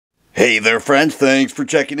Hey there friends, thanks for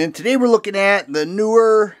checking in. Today we're looking at the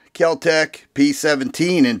newer KelTec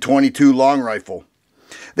P17 and 22 long rifle.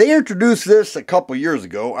 They introduced this a couple years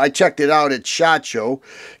ago. I checked it out at SHOT Show.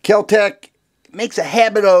 KelTec makes a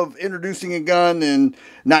habit of introducing a gun and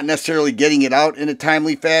not necessarily getting it out in a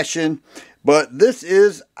timely fashion. But this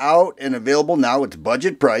is out and available now. It's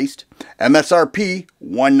budget priced. MSRP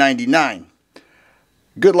 $199.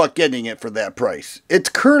 Good luck getting it for that price. It's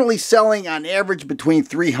currently selling on average between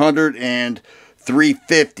 $300 and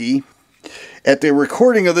 $350. At the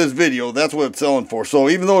recording of this video, that's what it's selling for. So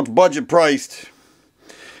even though it's budget priced,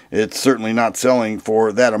 it's certainly not selling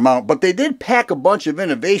for that amount. But they did pack a bunch of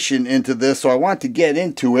innovation into this, so I want to get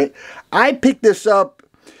into it. I picked this up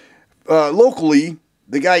locally.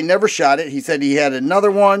 The guy never shot it. He said he had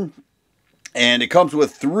another one, and it comes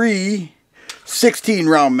with 3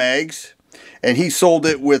 16-round mags. And he sold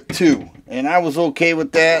it with 2. And I was okay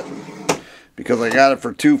with that because I got it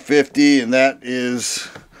for $250, and that is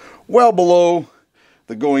well below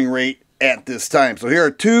the going rate at this time. So here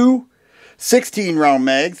are 2 16-round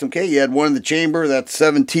mags. Okay, you had one in the chamber. That's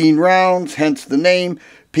 17 rounds, hence the name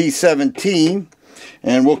P17.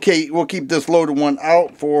 And we'll keep this loaded one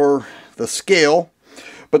out for the scale.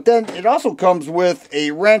 But then it also comes with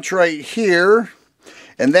a wrench right here,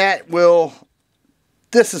 and that will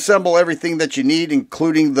disassemble everything that you need,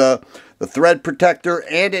 including the thread protector,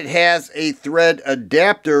 and it has a thread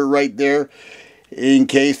adapter right there in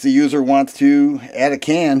case the user wants to add a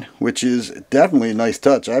can, which is definitely a nice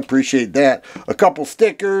touch. I appreciate that. A couple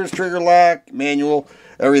stickers, trigger lock, manual,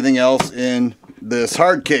 everything else in this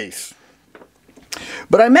hard case.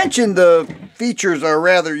 But I mentioned the features are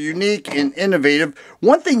rather unique and innovative.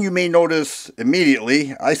 One thing you may notice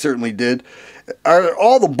immediately, I certainly did, are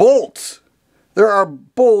all the bolts. There are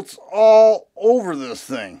bolts all over this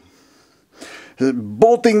thing.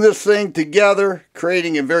 Bolting this thing together,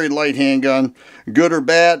 creating a very light handgun. Good or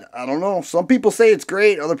bad, I don't know. Some people say it's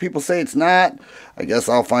great, other people say it's not. I guess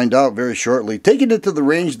I'll find out very shortly. Taking it to the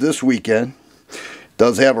range this weekend.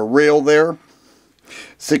 Does have a rail there.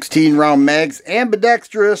 16-round mags,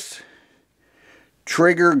 ambidextrous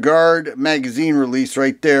trigger guard magazine release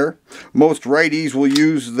right there. Most righties will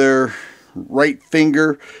use their right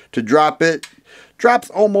finger to drop it. Drops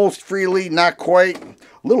almost freely, not quite. A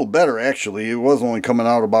little better actually. It was only coming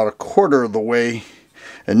out about a quarter of the way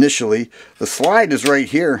initially. The slide is right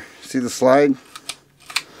here. See the slide?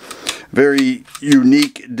 Very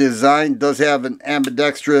unique design. Does have an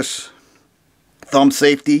ambidextrous thumb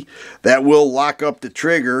safety that will lock up the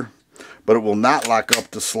trigger, but it will not lock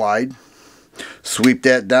up the slide. Sweep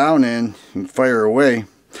that down and fire away.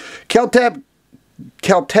 KelTec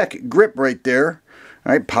grip right there.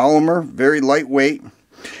 All right, polymer, very lightweight.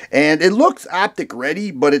 And it looks optic ready,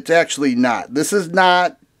 but it's actually not. This is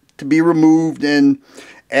not to be removed and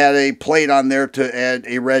add a plate on there to add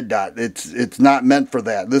a red dot. It's not meant for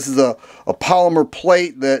that. This is a polymer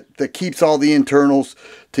plate that keeps all the internals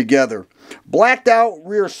together. Blacked out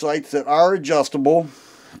rear sights that are adjustable.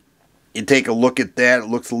 You take a look at that. It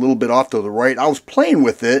looks a little bit off to the right. I was playing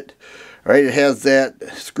with it. All right, it has that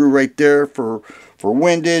screw right there for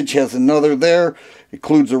windage. Has another there.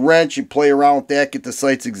 Includes a wrench. You play around with that, get the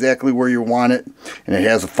sights exactly where you want it. And it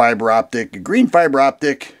has a green fiber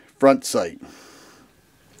optic front sight.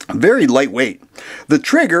 Very lightweight. The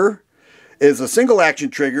trigger is a single action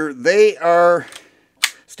trigger. They are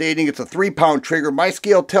stating it's a 3-pound trigger. My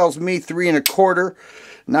scale tells me 3 1/4.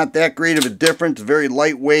 Not that great of a difference. Very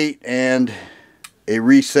lightweight, and a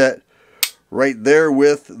reset right there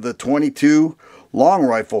with the 22 long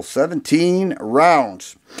rifle, 17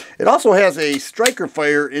 rounds. It also has a striker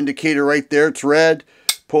fire indicator right there. It's red.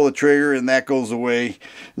 Pull the trigger and that goes away.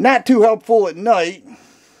 Not too helpful at night,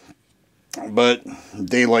 but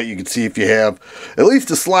daylight you can see if you have at least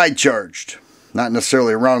the slide charged. Not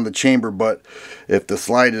necessarily around the chamber, but if the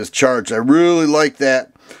slide is charged. I really like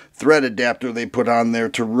that thread adapter they put on there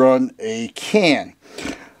to run a can.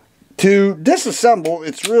 To disassemble,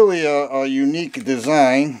 it's really a unique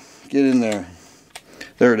design. Get in there.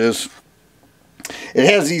 There it is. It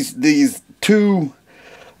has these 2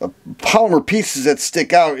 polymer pieces that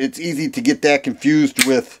stick out. It's easy to get that confused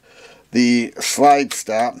with the slide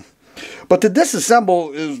stop. But the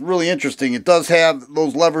disassemble is really interesting. It does have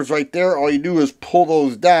those levers right there. All you do is pull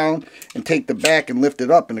those down and take the back and lift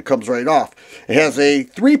it up, and it comes right off. It has a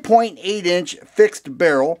 3.8-inch fixed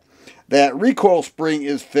barrel. That recoil spring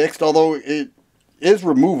is fixed, although it is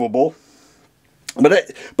removable.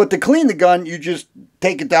 But to clean the gun, you just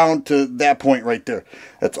take it down to that point right there.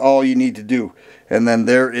 That's all you need to do. And then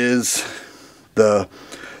there is the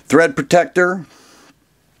thread protector.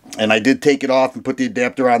 And I did take it off and put the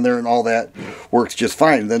adapter on there, and all that works just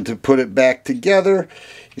fine. Then to put it back together,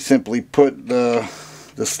 you simply put the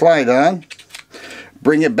slide on,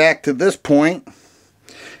 bring it back to this point,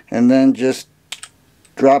 and then just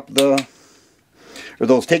drop those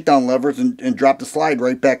takedown levers and drop the slide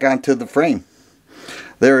right back onto the frame.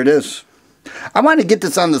 There it is. I want to get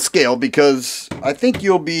this on the scale because I think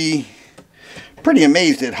you'll be pretty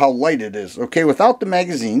amazed at how light it is. Okay, without the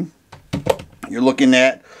magazine, you're looking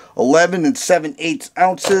at 11 7/8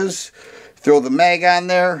 ounces. Throw the mag on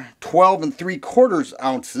there, 12 3/4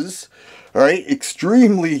 ounces. All right,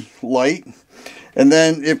 extremely light. And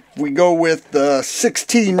then if we go with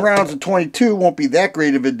 16 rounds of 22, won't be that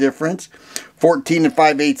great of a difference. 14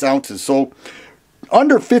 5/8 ounces. So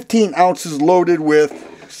under 15 ounces loaded with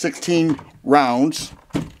 16 rounds.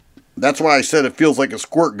 That's why I said it feels like a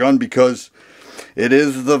squirt gun, because it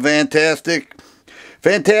is the fantastic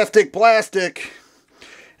plastic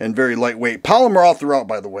and very lightweight. Polymer all throughout,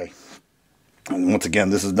 by the way. And once again,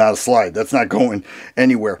 this is not a slide. That's not going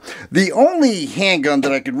anywhere. The only handgun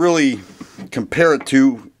that I could really compare it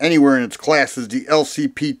to anywhere in its class is the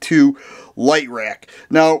LCP2 Light Rack.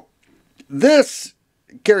 Now, this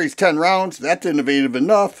carries 10 rounds. That's innovative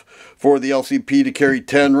enough for the LCP to carry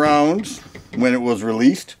 10 rounds when it was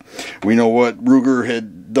released. We know what Ruger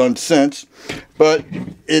had done since, but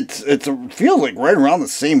it feels like right around the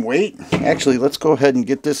same weight. Actually, let's go ahead and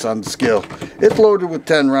get this on the scale. It's loaded with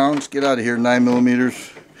 10 rounds. Get out of here, 9mm.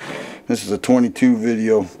 This is a 22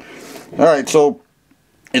 video. All right, so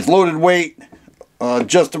it's loaded weight,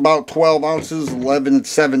 just about 12 ounces, 11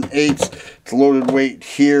 7/8. It's loaded weight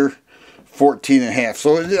here, 14.5.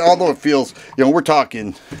 So although it feels, we're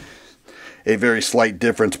talking a very slight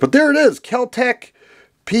difference. But there it is, KelTec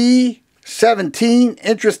P17.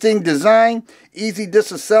 Interesting design, easy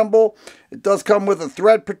disassemble. It does come with a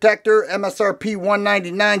thread protector, MSRP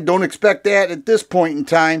 $199. Don't expect that at this point in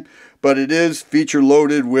time, but it is feature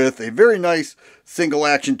loaded with a very nice single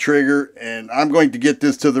action trigger, and I'm going to get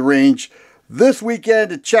this to the range this weekend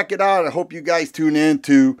to check it out. I hope you guys tune in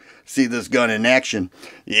to see this gun in action.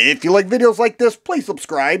 If you like videos like this, please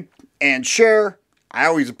subscribe and share. I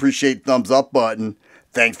always appreciate the thumbs up button.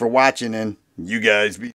 Thanks for watching, and you guys be